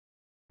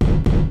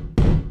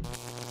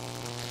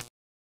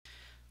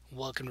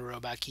Welcome to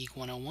RobotGeek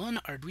 101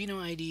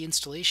 Arduino IDE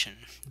installation.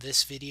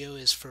 This video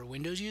is for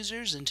Windows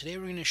users, and today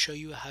we're going to show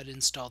you how to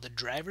install the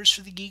drivers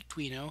for the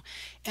Geekduino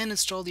and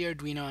install the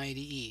Arduino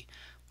IDE.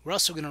 We're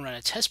also going to run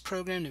a test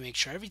program to make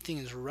sure everything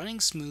is running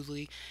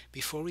smoothly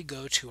before we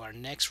go to our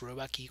next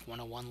RobotGeek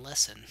 101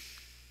 lesson.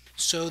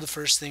 So the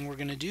first thing we're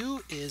going to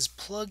do is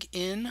plug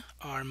in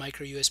our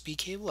micro USB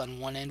cable. On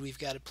one end we've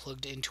got it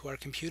plugged into our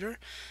computer.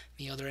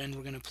 The other end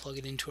we're going to plug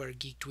it into our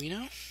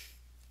Geekduino.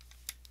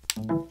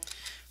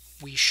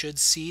 We should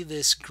see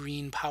this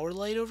green power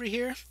light over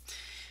here.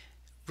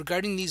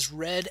 Regarding these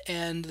red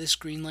and this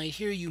green light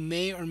here, you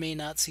may or may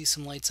not see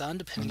some lights on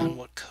depending on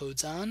what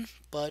code's on,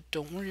 but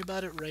don't worry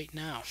about it right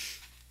now.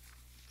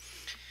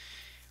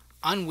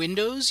 On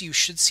Windows, you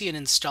should see an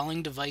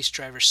installing device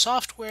driver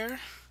software.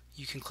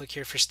 You can click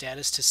here for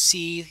status to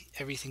see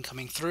everything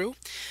coming through.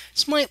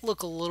 This might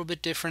look a little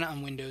bit different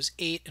on Windows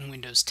 8 and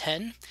Windows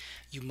 10.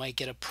 You might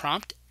get a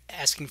prompt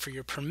asking for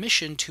your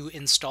permission to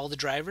install the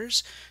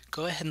drivers.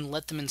 Go ahead and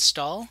let them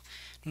install.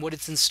 And what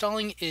it's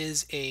installing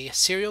is a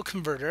serial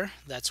converter.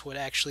 That's what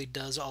actually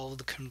does all of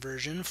the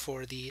conversion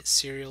for the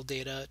serial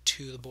data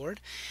to the board.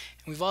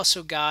 And we've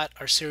also got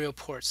our serial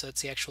port, so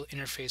that's the actual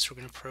interface we're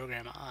going to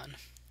program on.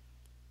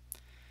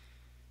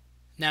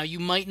 Now you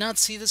might not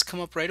see this come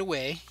up right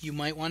away. You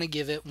might want to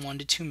give it 1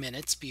 to 2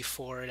 minutes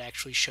before it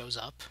actually shows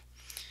up.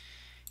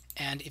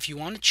 And if you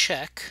want to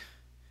check,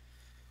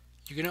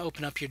 you're going to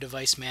open up your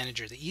device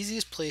manager. The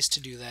easiest place to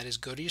do that is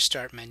go to your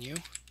start menu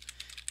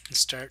and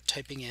start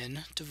typing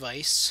in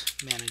device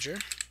manager.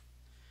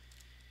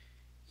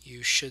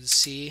 You should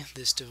see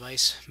this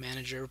device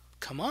manager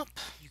come up.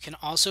 You can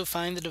also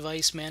find the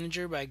device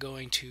manager by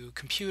going to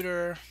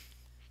computer,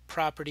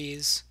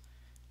 properties,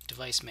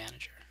 device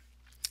manager.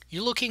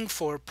 You're looking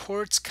for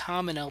ports,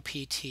 COM, and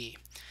LPT.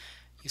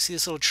 You see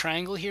this little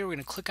triangle here? We're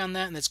going to click on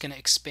that and that's going to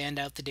expand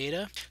out the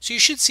data. So you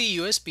should see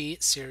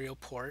USB, serial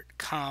port,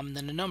 COM,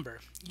 then a number.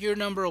 Your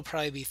number will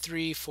probably be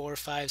 3, 4,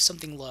 5,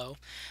 something low.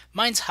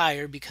 Mine's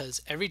higher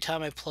because every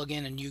time I plug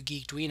in a new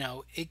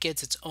Geekduino, it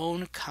gets its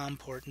own COM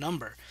port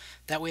number.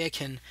 That way I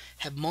can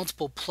have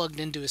multiple plugged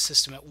into a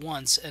system at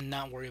once and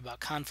not worry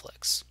about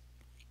conflicts.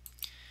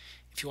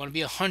 If you want to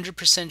be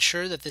 100%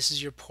 sure that this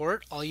is your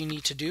port, all you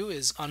need to do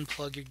is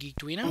unplug your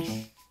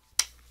Geekduino.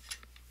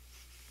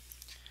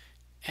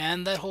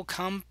 And that whole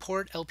COM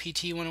port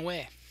LPT went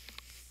away.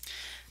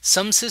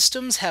 Some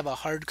systems have a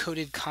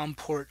hard-coded COM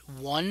port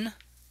 1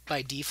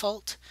 by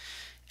default,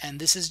 and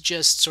this is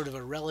just sort of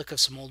a relic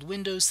of some old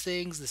Windows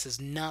things. This is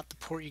not the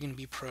port you're going to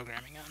be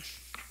programming on.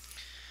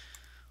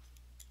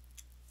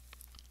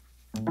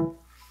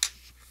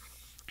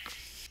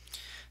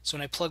 So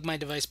when I plug my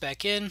device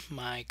back in,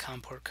 my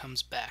COM port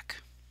comes back.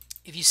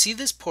 If you see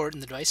this port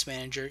in the device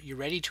manager, you're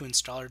ready to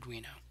install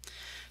Arduino.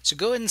 So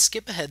go ahead and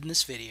skip ahead in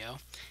this video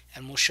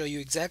and we'll show you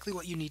exactly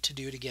what you need to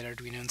do to get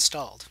Arduino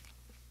installed.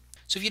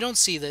 So if you don't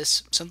see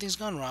this, something's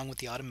gone wrong with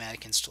the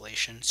automatic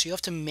installation, so you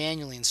have to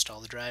manually install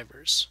the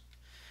drivers.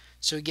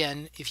 So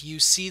again, if you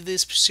see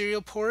this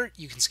serial port,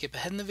 you can skip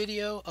ahead in the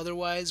video.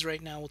 Otherwise,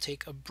 right now we'll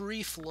take a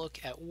brief look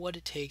at what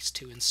it takes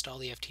to install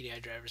the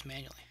FTDI drivers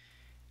manually.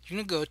 You're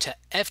going to go to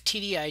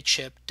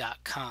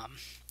ftdichip.com.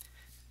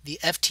 The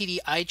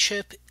FTDI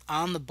chip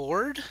on the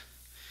board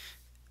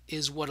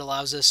is what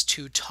allows us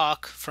to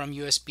talk from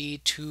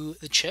USB to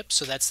the chip,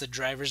 so that's the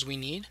drivers we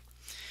need.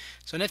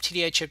 So on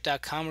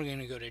ftdichip.com we're going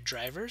to go to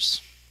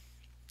drivers,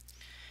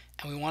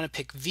 and we want to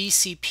pick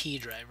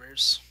VCP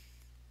drivers.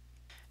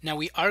 Now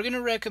we are going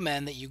to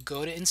recommend that you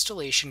go to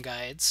installation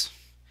guides,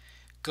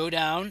 go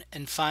down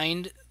and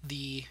find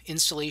the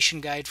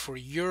installation guide for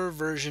your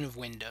version of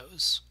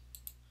Windows.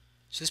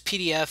 So this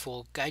PDF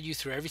will guide you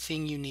through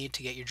everything you need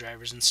to get your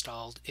drivers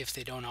installed if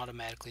they don't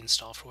automatically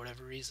install for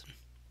whatever reason.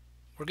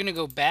 We're going to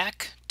go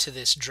back to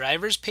this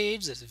drivers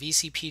page, this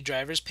VCP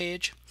drivers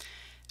page.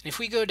 And if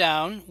we go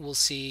down, we'll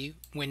see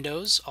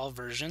Windows, all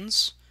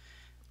versions.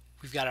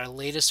 We've got our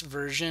latest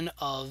version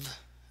of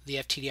the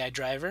FTDI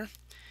driver.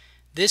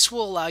 This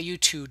will allow you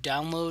to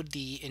download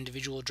the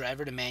individual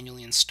driver to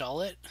manually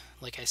install it.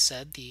 Like I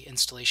said, the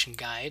installation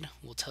guide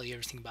will tell you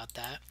everything about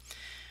that.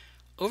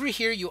 Over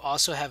here, you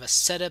also have a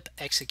setup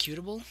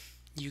executable.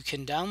 You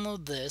can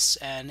download this,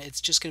 and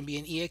it's just going to be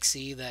an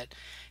exe that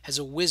has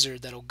a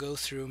wizard that'll go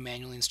through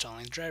manually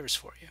installing the drivers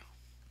for you.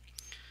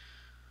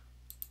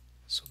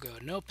 So go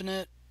ahead and open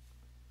it.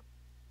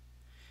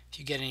 If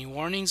you get any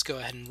warnings, go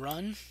ahead and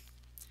run.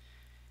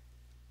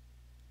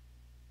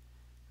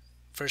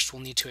 First,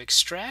 we'll need to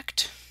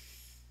extract.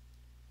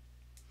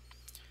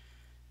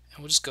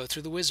 And we'll just go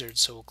through the wizard.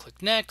 So we'll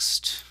click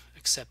Next,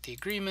 accept the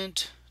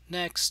agreement,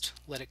 Next,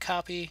 let it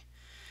copy,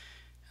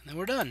 and then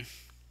we're done.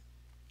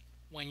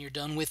 When you're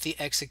done with the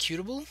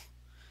executable,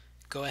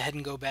 go ahead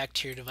and go back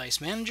to your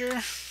device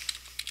manager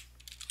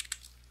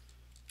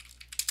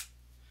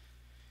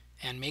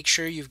and make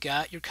sure you've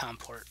got your COM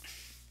port.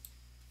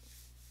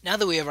 Now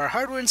that we have our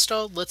hardware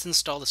installed, let's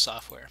install the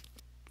software.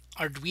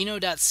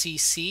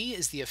 Arduino.cc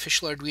is the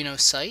official Arduino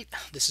site.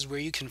 This is where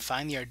you can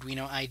find the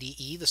Arduino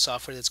IDE, the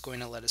software that's going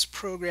to let us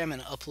program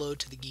and upload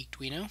to the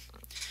Geekduino.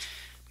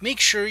 Make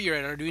sure you're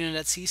at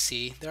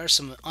Arduino.cc. There are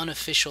some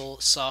unofficial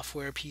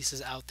software pieces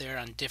out there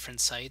on different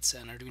sites,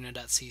 and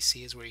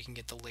Arduino.cc is where you can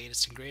get the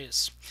latest and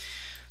greatest.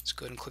 Let's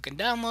go ahead and click on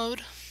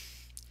download.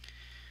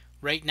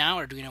 Right now,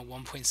 Arduino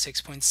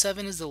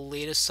 1.6.7 is the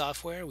latest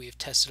software. We have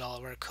tested all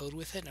of our code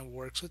with it, and it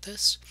works with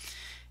this.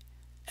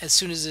 As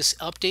soon as this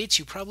updates,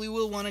 you probably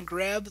will want to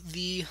grab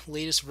the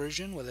latest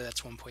version, whether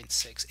that's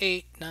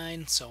 1.68,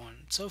 9, so on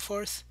and so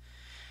forth.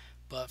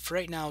 But for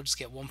right now, we'll just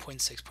get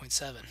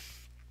 1.6.7.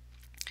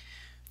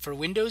 For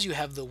Windows, you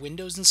have the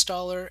Windows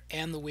installer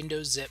and the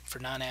Windows zip for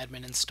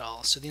non-admin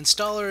install. So the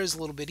installer is a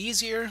little bit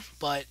easier,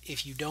 but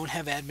if you don't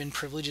have admin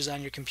privileges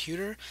on your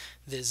computer,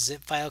 this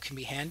zip file can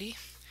be handy.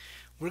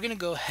 We're going to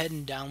go ahead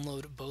and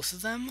download both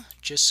of them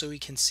just so we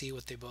can see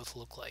what they both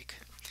look like.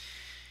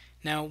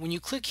 Now, when you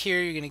click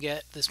here, you're going to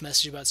get this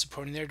message about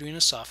supporting the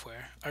Arduino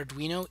software.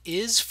 Arduino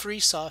is free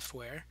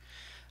software,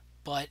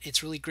 but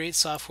it's really great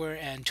software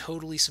and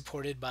totally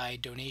supported by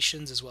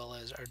donations as well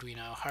as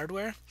Arduino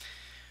hardware.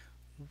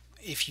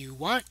 If you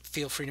want,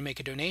 feel free to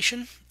make a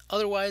donation.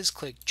 Otherwise,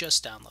 click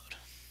Just Download.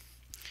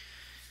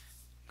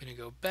 I'm going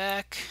to go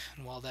back,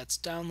 and while that's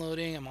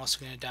downloading, I'm also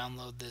going to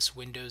download this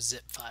Windows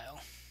zip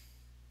file.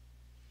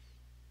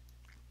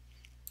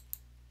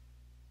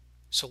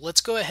 So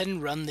let's go ahead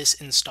and run this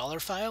installer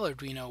file,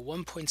 Arduino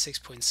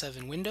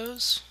 1.6.7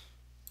 Windows.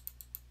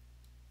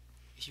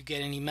 If you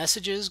get any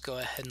messages, go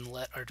ahead and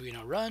let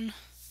Arduino run.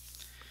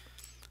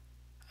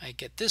 I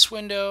get this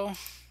window.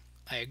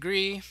 I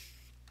agree.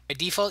 By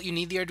default, you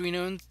need the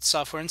Arduino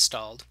software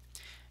installed.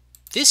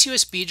 This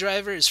USB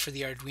driver is for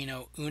the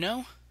Arduino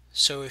Uno,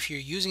 so if you're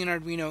using an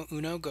Arduino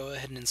Uno, go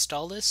ahead and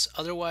install this.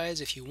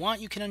 Otherwise, if you want,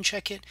 you can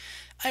uncheck it.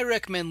 I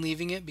recommend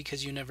leaving it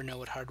because you never know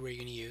what hardware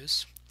you're going to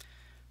use.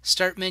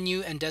 Start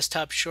menu and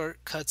desktop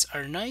shortcuts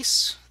are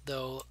nice,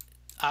 though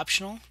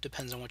optional,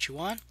 depends on what you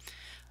want.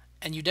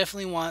 And you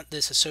definitely want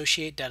this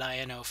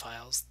associate.ini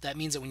files. That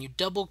means that when you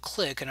double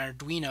click an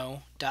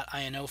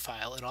Arduino.ini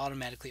file, it'll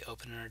automatically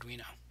open an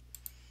Arduino.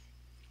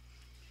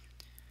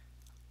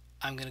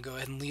 I'm going to go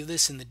ahead and leave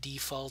this in the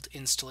default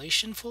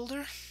installation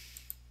folder.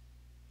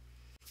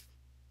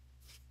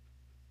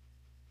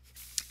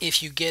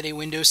 If you get a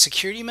Windows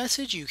security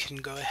message, you can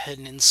go ahead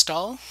and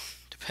install.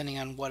 Depending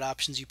on what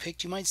options you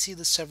picked, you might see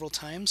this several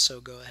times,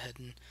 so go ahead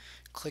and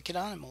click it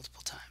on it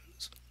multiple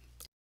times.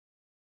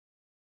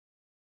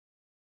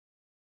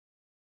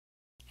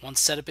 Once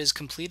setup is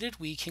completed,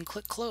 we can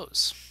click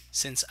Close.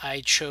 Since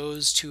I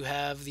chose to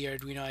have the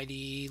Arduino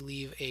IDE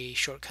leave a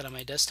shortcut on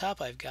my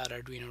desktop, I've got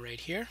Arduino right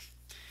here.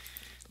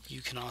 You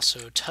can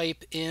also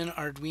type in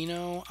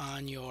Arduino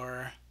on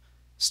your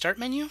Start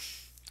menu,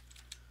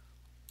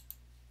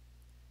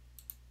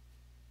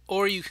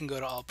 or you can go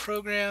to All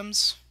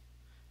Programs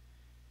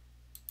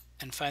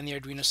and find the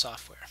Arduino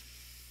software.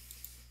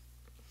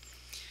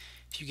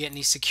 If you get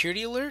any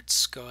security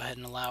alerts, go ahead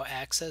and allow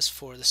access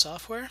for the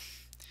software.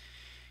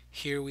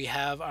 Here we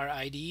have our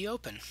IDE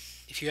open.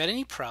 If you had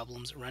any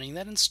problems running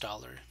that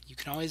installer, you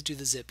can always do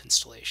the zip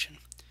installation.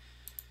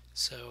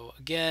 So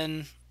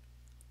again,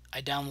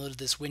 I downloaded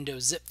this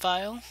Windows zip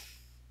file.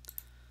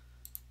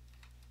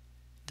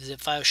 The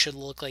zip file should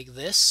look like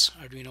this,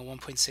 Arduino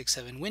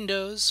 1.67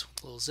 Windows,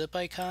 with a little zip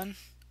icon. I'm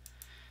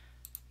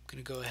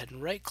going to go ahead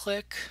and right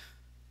click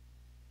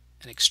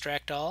and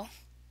extract all.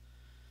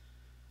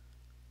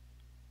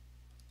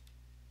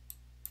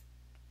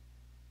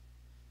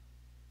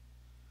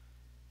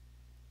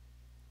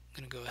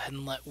 I'm going to go ahead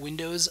and let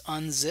Windows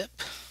unzip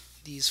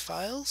these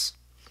files.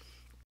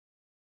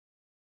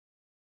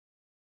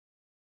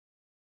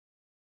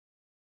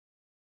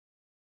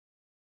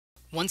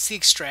 Once the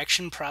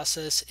extraction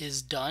process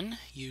is done,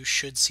 you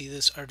should see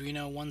this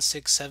Arduino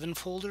 167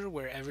 folder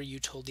wherever you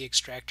told the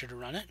extractor to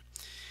run it.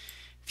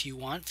 If you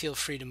want, feel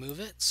free to move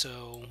it,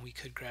 so we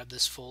could grab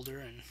this folder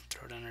and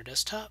throw it on our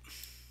desktop.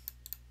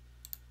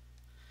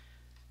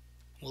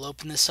 We'll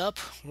open this up.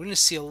 We're going to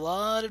see a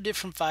lot of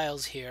different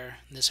files here.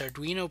 This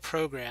Arduino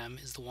program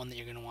is the one that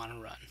you're going to want to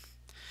run.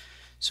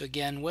 So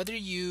again, whether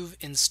you've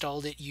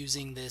installed it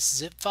using this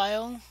zip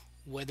file,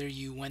 whether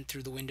you went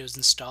through the Windows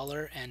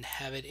installer and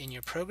have it in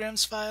your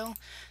programs file,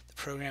 the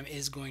program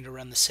is going to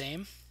run the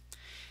same.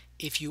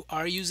 If you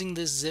are using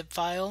this zip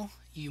file,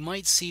 you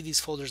might see these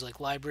folders like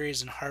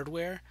libraries and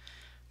hardware.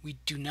 We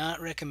do not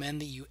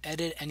recommend that you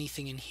edit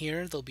anything in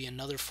here. There'll be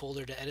another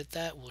folder to edit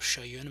that. We'll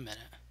show you in a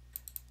minute.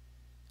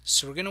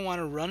 So we're going to want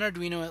to run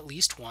Arduino at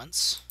least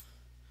once.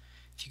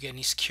 If you get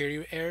any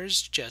security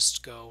errors,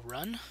 just go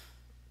run.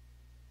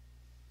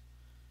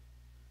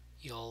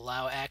 You'll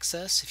allow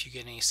access if you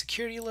get any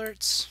security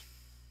alerts,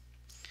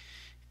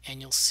 and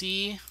you'll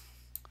see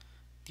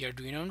the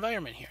Arduino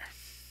environment here.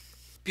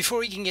 Before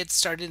we can get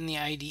started in the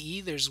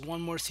IDE, there's one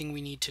more thing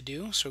we need to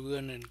do, so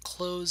we're going to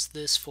close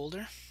this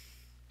folder.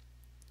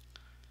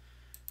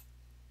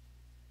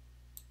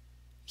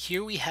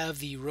 Here we have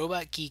the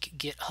RobotGeek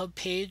GitHub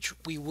page.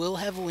 We will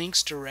have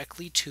links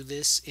directly to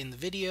this in the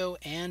video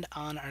and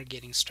on our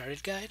Getting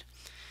Started guide,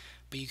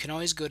 but you can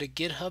always go to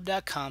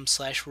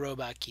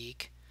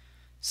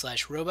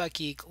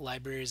github.com/robotgeek/RobotGeek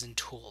libraries and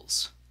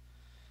tools.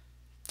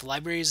 The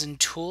libraries and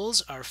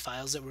tools are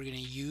files that we're going to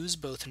use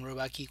both in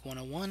RobotGeek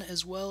 101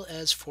 as well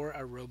as for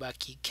our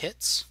RobotGeek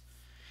kits.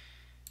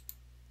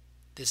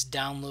 This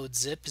download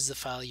zip is the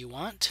file you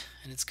want,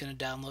 and it's going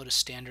to download a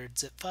standard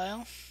zip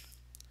file.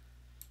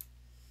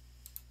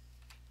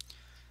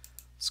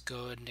 Let's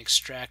go ahead and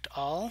extract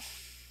all.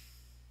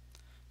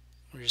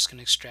 We're just going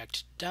to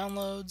extract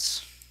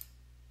downloads.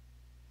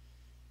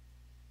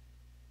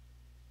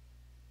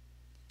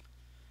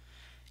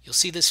 You'll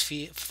see this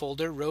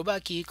folder,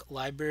 RobotGeek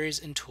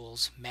Libraries and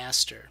Tools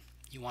Master.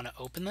 You want to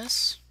open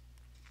this,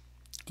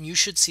 and you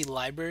should see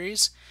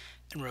Libraries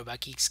and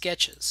RobotGeek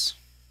Sketches.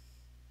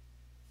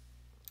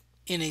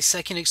 In a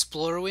second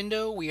Explorer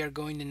window, we are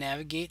going to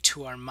navigate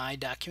to our My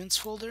Documents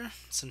folder.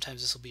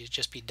 Sometimes this will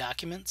just be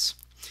Documents.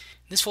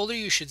 In this folder,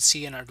 you should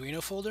see an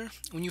Arduino folder.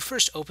 When you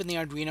first open the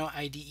Arduino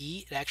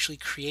IDE, it actually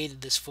created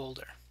this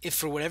folder. If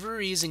for whatever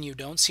reason you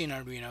don't see an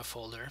Arduino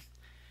folder,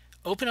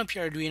 open up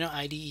your Arduino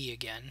IDE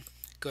again.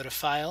 Go to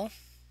File,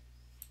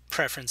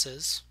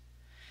 Preferences,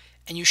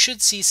 and you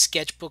should see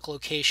Sketchbook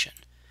Location.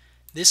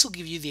 This will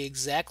give you the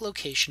exact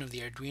location of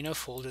the Arduino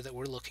folder that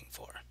we're looking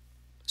for.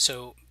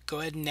 So go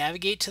ahead and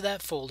navigate to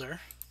that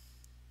folder.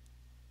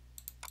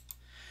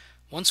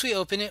 Once we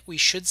open it, we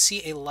should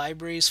see a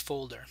Libraries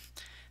folder.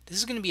 This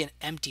is going to be an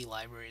empty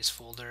Libraries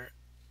folder.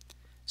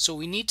 So what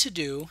we need to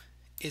do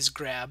is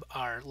grab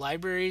our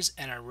Libraries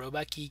and our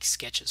RobotGeek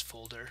Sketches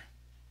folder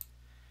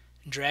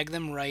and drag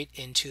them right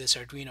into this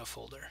Arduino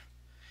folder.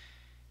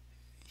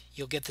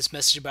 You'll get this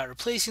message about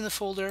replacing the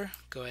folder.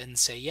 Go ahead and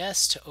say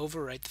yes to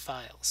overwrite the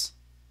files.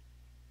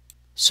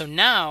 So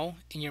now,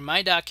 in your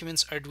My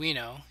Documents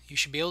Arduino, you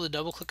should be able to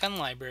double click on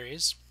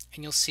Libraries,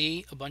 and you'll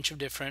see a bunch of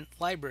different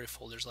library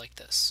folders like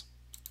this.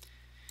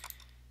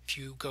 If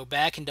you go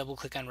back and double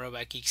click on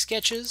RobotGeek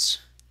Sketches,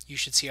 you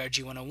should see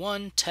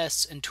RG101,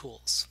 Tests, and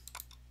Tools.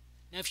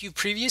 Now if you've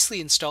previously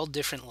installed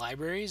different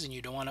libraries and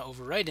you don't want to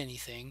overwrite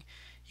anything,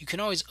 you can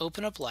always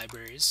open up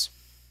Libraries,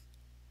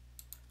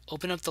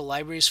 open up the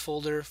Libraries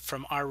folder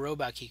from our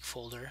RobotGeek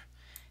folder,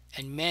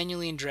 and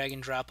manually drag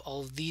and drop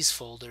all of these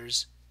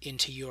folders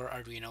into your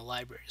Arduino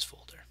Libraries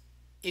folder.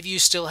 If you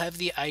still have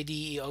the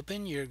IDE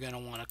open, you're going to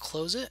want to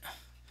close it.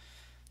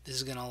 This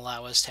is going to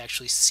allow us to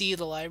actually see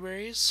the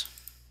libraries.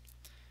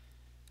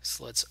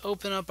 So let's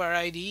open up our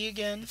IDE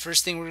again. The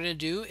first thing we're going to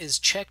do is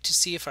check to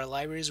see if our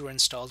libraries were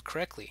installed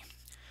correctly.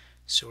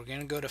 So we're going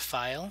to go to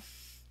File,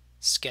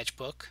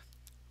 Sketchbook,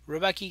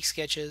 RobotGeek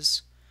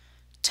Sketches,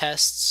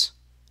 Tests,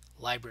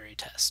 Library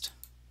Test.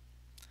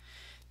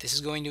 This is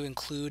going to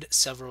include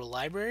several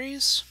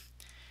libraries.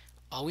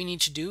 All we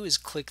need to do is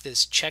click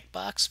this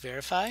checkbox,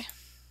 Verify.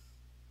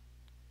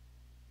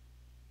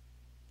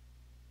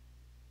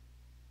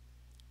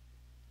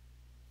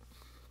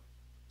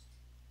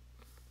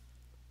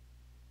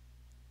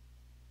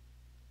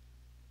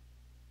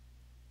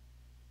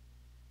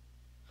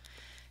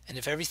 And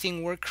if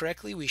everything worked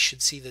correctly, we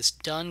should see this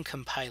Done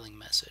Compiling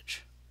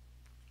message.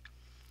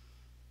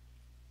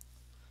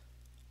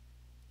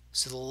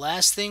 So the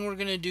last thing we're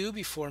going to do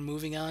before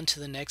moving on to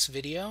the next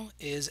video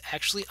is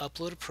actually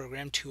upload a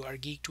program to our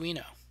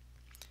Arduino.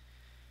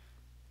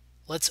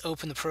 Let's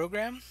open the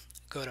program,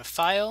 go to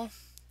File,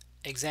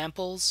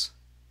 Examples,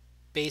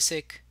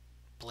 Basic,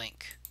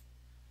 Blink.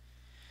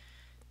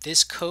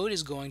 This code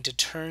is going to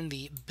turn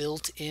the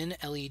built-in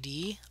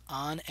LED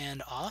on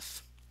and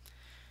off.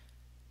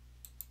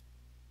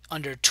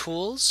 Under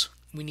Tools,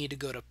 we need to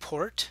go to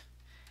Port,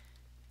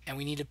 and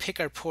we need to pick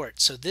our port.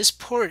 So this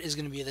port is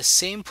going to be the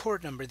same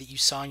port number that you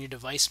saw in your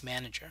device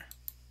manager.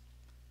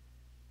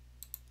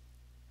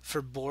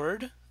 For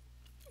board,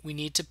 we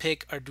need to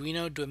pick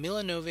Arduino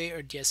 2009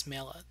 or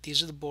 10.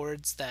 These are the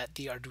boards that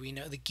the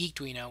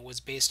Geekduino was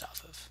based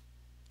off of.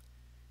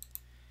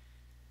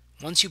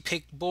 Once you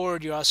pick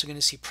board, you're also going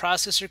to see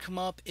processor come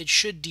up. It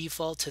should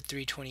default to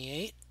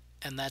 328,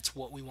 and that's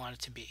what we want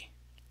it to be.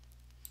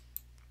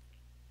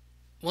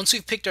 Once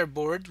we've picked our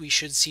board, we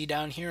should see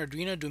down here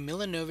Arduino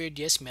 2009 or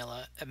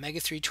 10 at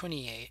Mega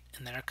 328,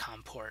 and then our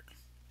COM port.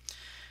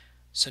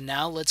 So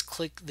now let's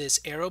click this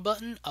arrow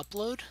button,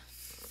 Upload.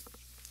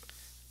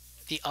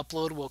 The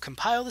upload will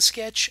compile the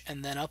sketch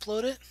and then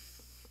upload it.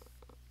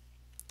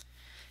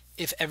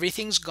 If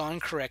everything's gone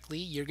correctly,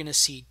 you're going to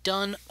see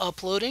Done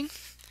Uploading.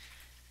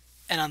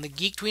 And on the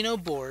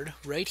Geekduino board,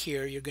 right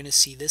here, you're going to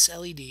see this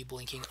LED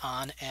blinking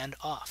on and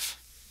off.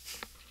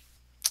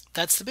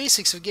 That's the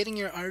basics of getting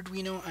your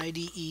Arduino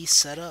IDE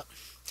set up.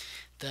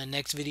 The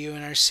next video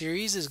in our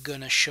series is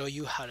going to show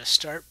you how to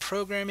start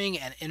programming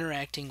and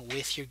interacting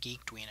with your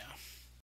Geekduino.